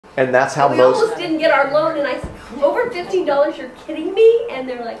And that's how we most... almost didn't get our loan, and I said, over $15, you're kidding me? And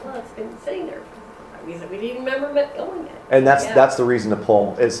they're like, well, it's been sitting there. We didn't even remember going it. And that's the reason to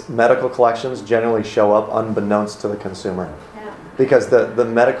pull, is medical collections generally show up unbeknownst to the consumer. Yeah. Because the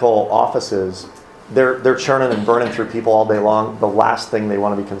medical offices, they're churning and burning through people all day long. The last thing they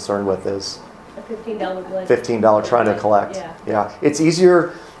want to be concerned with is a $15 blood. $15 trying to collect. Yeah. It's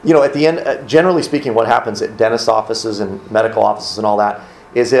easier, at the end, generally speaking, what happens at dentist offices and medical offices and all that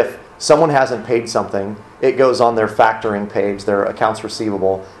is if someone hasn't paid something, it goes on their factoring page, their accounts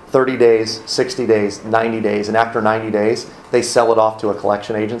receivable, 30 days, 60 days, 90 days, and after 90 days, they sell it off to a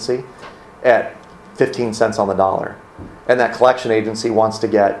collection agency at 15 cents on the dollar. And that collection agency they want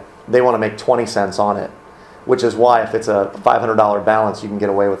to make 20 cents on it, which is why if it's a $500 balance, you can get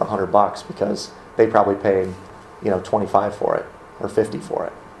away with $100 because they probably paid, 25 for it or 50 for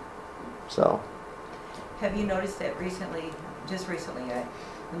it. So. Have you noticed that just recently,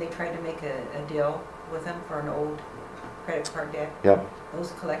 when they tried to make a deal with them for an old credit card debt? Yep.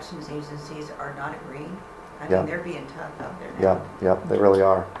 Those collections agencies are not agreeing. I Yep. mean, they're being tough out there now. Yep, they really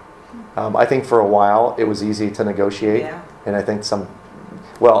are. I think for a while it was easy to negotiate, Yeah. and I think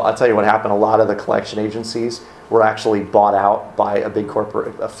I'll tell you what happened. A lot of the collection agencies were actually bought out by a big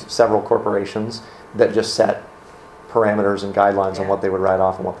several corporations that just set parameters and guidelines on what they would write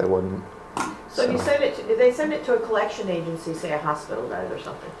off and what they wouldn't. So you send it if they send it to a collection agency, say a hospital does or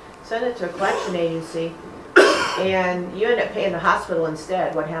something, send it to a collection agency, and you end up paying the hospital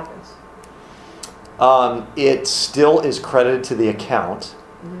instead, what happens? It still is credited to the account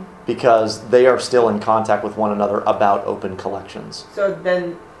because they are still in contact with one another about open collections. So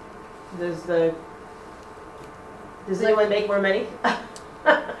then, does anyone make more money?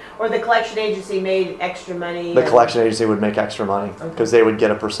 Or the collection agency made extra money? The collection agency would make extra money because they would get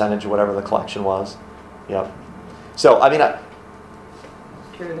a percentage of whatever the collection was. Yep. So,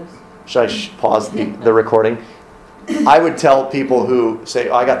 Curious. should I pause the recording? I would tell people who say,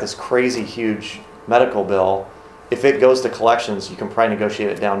 I got this crazy huge medical bill. If it goes to collections, you can probably negotiate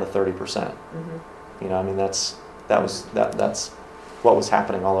it down to 30%. That's what was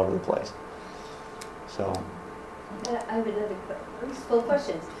happening all over the place. So. I have another full of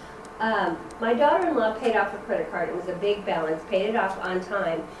questions. My daughter-in-law paid off her credit card. It was a big balance, paid it off on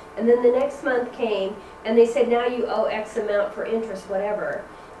time. And then the next month came, and they said, now you owe X amount for interest, whatever.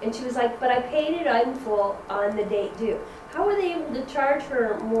 And she was like, but I paid it in full on the date due. How were they able to charge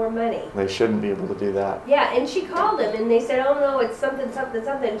her more money? They shouldn't be able to do that. Yeah, and she called them, and they said, oh, no, it's something, something,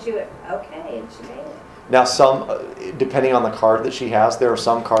 something. And she went, okay, and she paid it. Now, depending on the card that she has, there are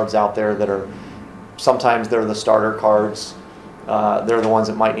some cards out there that are, sometimes they're the starter cards. They're the ones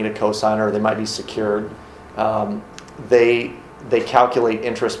that might need a cosigner, or they might be secured. They calculate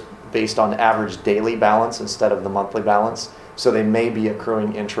interest based on average daily balance instead of the monthly balance. So they may be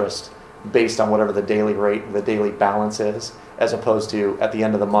accruing interest based on whatever the daily rate, the daily balance is, as opposed to at the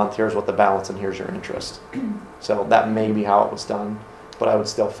end of the month, here's what the balance and here's your interest. So that may be how it was done, but I would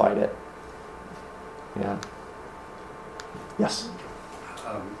still fight it. Yeah. Yes?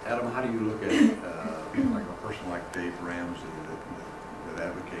 Adam, how do you look at like a person like Dave Ramsey that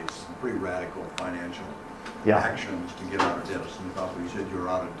advocates some pretty radical financial actions to get out of debt? You said you were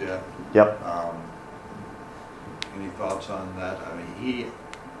out of debt. Yep. Any thoughts on that? I mean,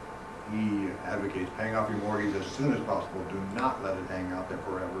 he advocates paying off your mortgage as soon as possible. Do not let it hang out there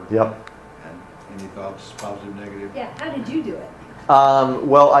forever. Yep. And any thoughts, positive, negative? Yeah, how did you do it?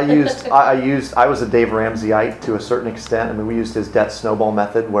 Well, I was a Dave Ramseyite to a certain extent. I mean, we used his debt snowball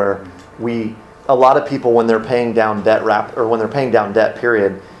method where a lot of people, when they're paying down debt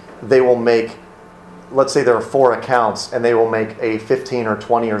period, they will make, let's say there are 4 accounts, and they will make a $15 or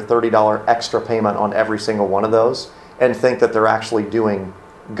 $20 or $30 extra payment on every single one of those and think that they're actually doing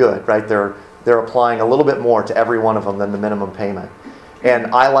good, right? They're applying a little bit more to every one of them than the minimum payment. And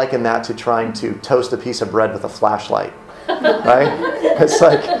I liken that to trying to toast a piece of bread with a flashlight, right? It's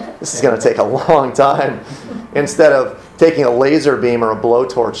like, this is going to take a long time. Instead of taking a laser beam or a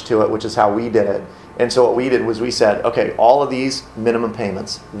blowtorch to it, which is how we did it. And so what we did was we said, okay, all of these minimum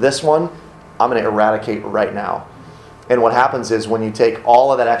payments, this one, I'm going to eradicate right now. And what happens is when you take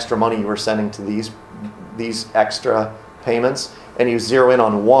all of that extra money you were sending to these extra payments and you zero in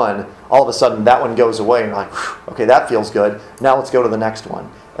on one, all of a sudden that one goes away and you're like, okay, that feels good. Now let's go to the next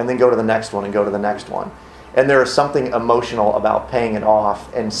one. And then go to the next one and go to the next one. And there is something emotional about paying it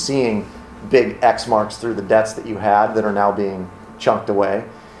off and seeing big X marks through the debts that you had that are now being chunked away.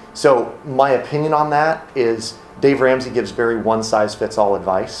 So my opinion on that is Dave Ramsey gives very one-size-fits-all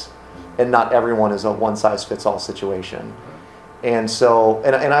advice, and not everyone is a one-size-fits-all situation. And so,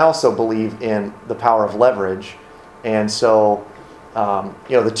 and I also believe in the power of leverage. And so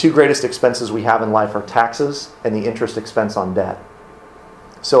the two greatest expenses we have in life are taxes and the interest expense on debt.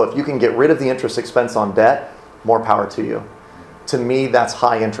 So if you can get rid of the interest expense on debt, more power to you. To me, that's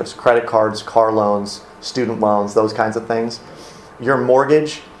high interest. Credit cards, car loans, student loans, those kinds of things. Your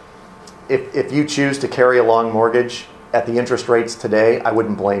mortgage, if you choose to carry a long mortgage at the interest rates today, I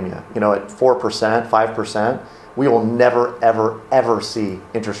wouldn't blame you. At 4%, 5%, we will never, ever, ever see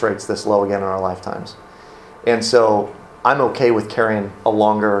interest rates this low again in our lifetimes. And so I'm okay with carrying a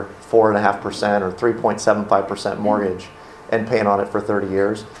longer 4.5% or 3.75% mortgage and paying on it for 30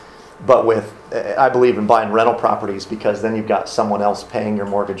 years. But I believe in buying rental properties, because then you've got someone else paying your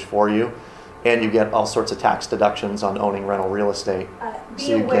mortgage for you, and you get all sorts of tax deductions on owning rental real estate.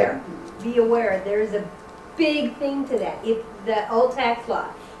 Be aware, there's a big thing to that. If the old tax law,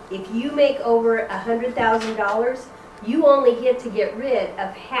 if you make over $100,000, you only get to get rid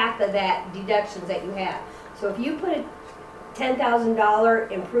of half of that deductions that you have. So if you put a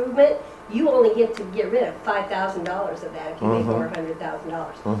 $10,000 improvement, you only get to get rid of $5,000 of that if you make over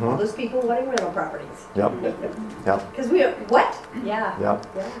 $100,000. All those people wanting rental properties. Yep. Yep. Because what? Yeah. Yep.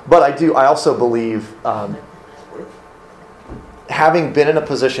 But I also believe, having been in a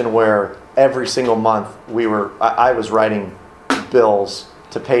position where every single month I was writing bills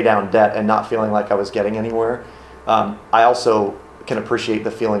to pay down debt and not feeling like I was getting anywhere, I also can appreciate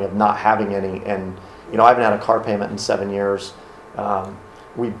the feeling of not having any. And I haven't had a car payment in 7 years.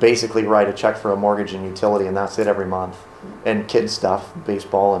 We basically write a check for a mortgage and utility, and that's it every month. And kids stuff,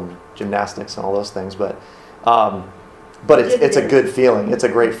 baseball and gymnastics and all those things. But it's a good feeling. It's a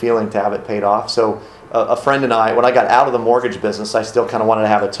great feeling to have it paid off. So a friend and I, when I got out of the mortgage business, I still kind of wanted to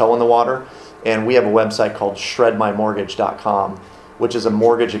have a toe in the water. And we have a website called shredmymortgage.com, which is a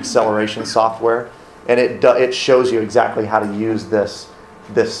mortgage acceleration software. And it shows you exactly how to use this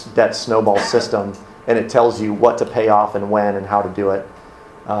debt snowball system. And it tells you what to pay off and when and how to do it.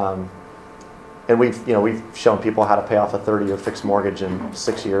 And we've shown people how to pay off a 30-year fixed mortgage in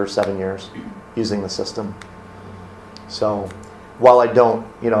 6 years, 7 years, using the system. So while I don't,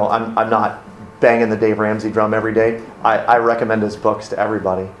 I'm not banging the Dave Ramsey drum every day, I recommend his books to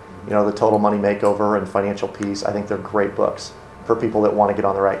everybody. The Total Money Makeover and Financial Peace. I think they're great books for people that want to get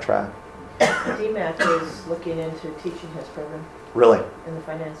on the right track. DMAC is looking into teaching his program. Really? In the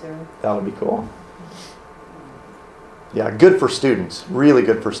finance area. That would be cool. Yeah, good for students. Really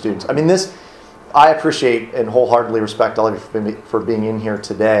good for students. I mean, I appreciate and wholeheartedly respect all of you for being in here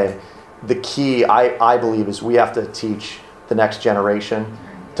today. The key, I believe, is we have to teach the next generation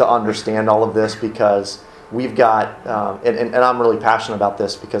to understand all of this, because we've got, and I'm really passionate about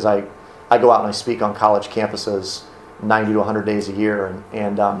this, because I go out and I speak on college campuses 90 to 100 days a year,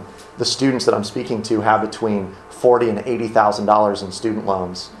 and the students that I'm speaking to have between $40,000 and $80,000 in student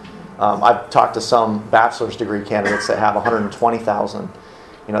loans. I've talked to some bachelor's degree candidates that have $120,000.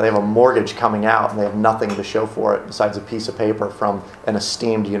 They have a mortgage coming out and they have nothing to show for it besides a piece of paper from an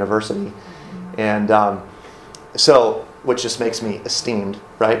esteemed university. And which just makes me esteemed,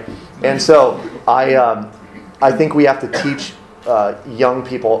 right? And so I think we have to teach young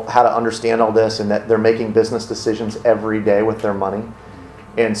people how to understand all this, and that they're making business decisions every day with their money.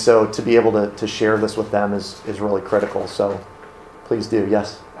 And so to be able to share this with them is really critical. So please do.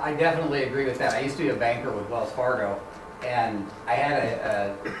 Yes? I definitely agree with that. I used to be a banker with Wells Fargo, and I had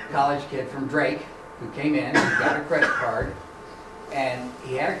a college kid from Drake who came in, he got a credit card, and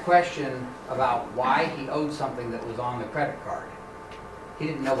he had a question about why he owed something that was on the credit card. He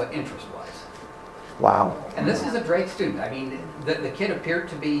didn't know what interest was. Wow. And this is a Drake student. I mean, the kid appeared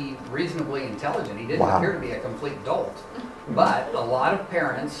to be reasonably intelligent. He didn't appear to be a complete dolt. But a lot of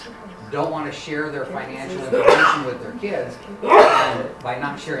parents don't want to share their financial information with their kids, and by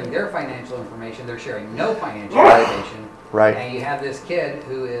not sharing their financial information, they're sharing no financial information. Right. And you have this kid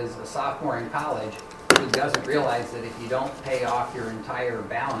who is a sophomore in college who doesn't realize that if you don't pay off your entire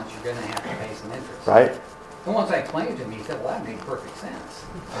balance, you're going to have to pay some interest. Right. And once I explained it to him, he said, well, that made perfect sense.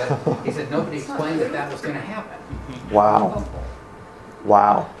 But he said nobody explained that was going to happen. Wow.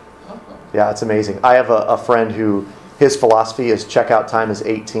 Wow. Yeah, it's amazing. I have a friend who, his philosophy is checkout time is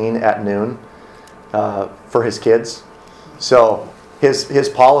 18 at noon for his kids. So his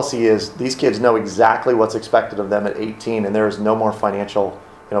policy is these kids know exactly what's expected of them at 18, and there is no more financial,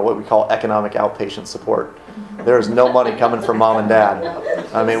 what we call economic outpatient support. There is no money coming from mom and dad.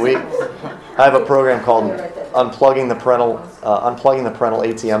 I mean, I have a program called Unplugging the Parental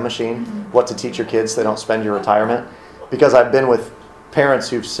ATM Machine, what to teach your kids so they don't spend your retirement. Because I've been with parents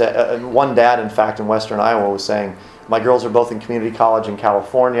who've said, one dad, in fact, in Western Iowa was saying, my girls are both in community college in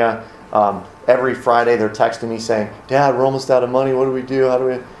California. Every Friday they're texting me saying, Dad, we're almost out of money. What do we do? How do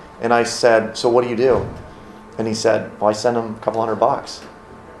we? And I said, so what do you do? And he said, well, I send them a couple $100.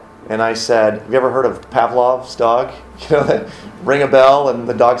 And I said, have you ever heard of Pavlov's dog? You know, that ring a bell and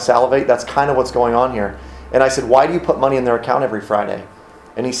the dog salivate? That's kind of what's going on here. And I said, why do you put money in their account every Friday?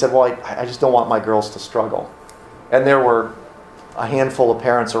 And he said, well, I just don't want my girls to struggle. And there were a handful of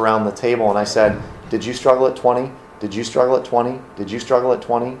parents around the table, and I said, did you struggle at 20? Did you struggle at 20? Did you struggle at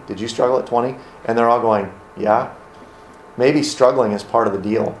 20? Did you struggle at 20? And they're all going, yeah. Maybe struggling is part of the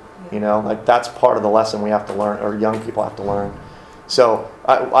deal. You know, like that's part of the lesson we have to learn, or young people have to learn. So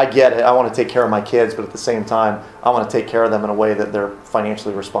I get it. I want to take care of my kids, but at the same time, I want to take care of them in a way that they're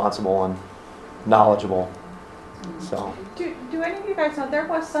financially responsible and knowledgeable. So. Do any of you guys know, there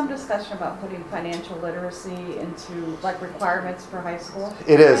was some discussion about putting financial literacy into like requirements for high school?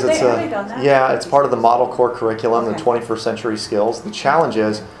 It is. Have they done that? Yeah, it's part of the model core curriculum, the 21st century skills. The challenge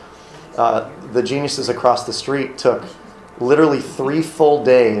is the geniuses across the street took literally 3 full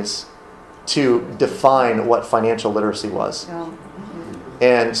days to define what financial literacy was. Oh.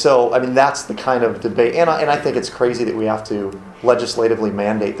 And so, I mean, that's the kind of debate. And I think it's crazy that we have to legislatively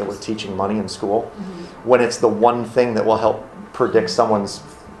mandate that we're teaching money in school when it's the one thing that will help predict someone's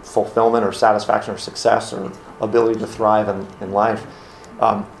fulfillment or satisfaction or success or ability to thrive in life.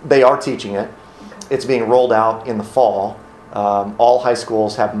 They are teaching it. It's being rolled out in the fall. All high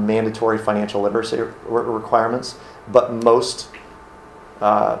schools have mandatory financial literacy requirements, but most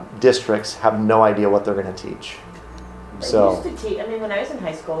districts have no idea what they're going to teach. They used to teach, I mean, when I was in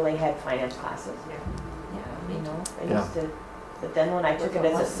high school, they had finance classes. You know, they used to, but then when I took it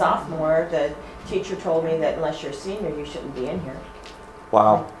as a sophomore, the teacher told me that unless you're a senior, you shouldn't be in here.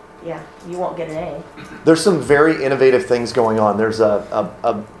 Wow. Yeah, you won't get an A. There's some very innovative things going on. There's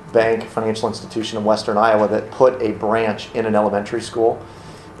a bank, financial institution in Western Iowa that put a branch in an elementary school.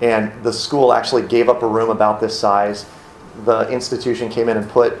 And the school actually gave up a room about this size. The institution came in and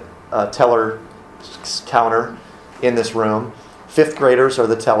put a teller counter in this room. 5th graders are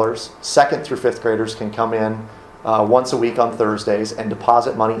the tellers. 2nd through 5th graders can come in once a week on Thursdays and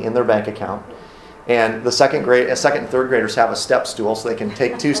deposit money in their bank account. And the 2nd and 3rd graders have a step stool so they can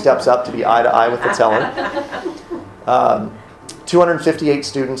take 2 steps up to be eye to eye with the teller. 258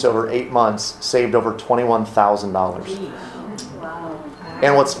 students over 8 months saved over $21,000. Wow.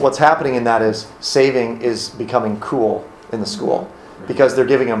 And what's happening in that is saving is becoming cool in the school because they're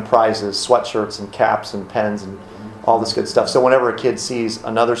giving them prizes, sweatshirts and caps and pens and all this good stuff. So whenever a kid sees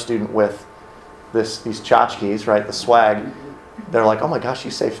another student with these tchotchkes, right, the swag, they're like, oh my gosh, you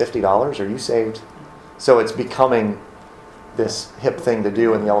saved $50 or you saved. So it's becoming this hip thing to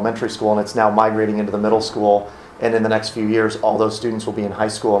do in the elementary school, and it's now migrating into the middle school. And in the next few years, all those students will be in high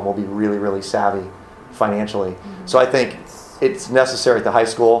school and will be really, really savvy financially. So I think it's necessary at the high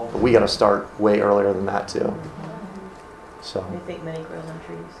school, but we got to start way earlier than that too. So They think money grows on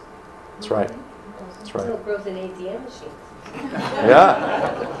trees. that's right. That's right. It grows in ATM machines.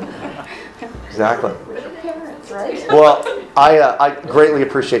 Yeah. Exactly. Parents, right? Well, I greatly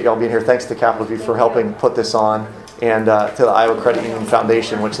appreciate y'all being here. Thanks to Capital View for helping put this on, and to the Iowa Credit Union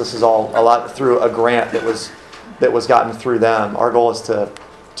Foundation, which this is all a lot through a grant that was gotten through them. Our goal is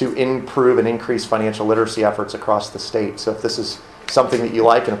to improve and increase financial literacy efforts across the state. So if this is something that you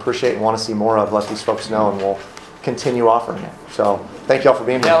like and appreciate and want to see more of, let these folks know, and we'll continue offering it. So thank y'all for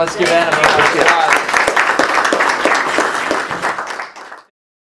being here. Yeah, let's give Adam a round of applause.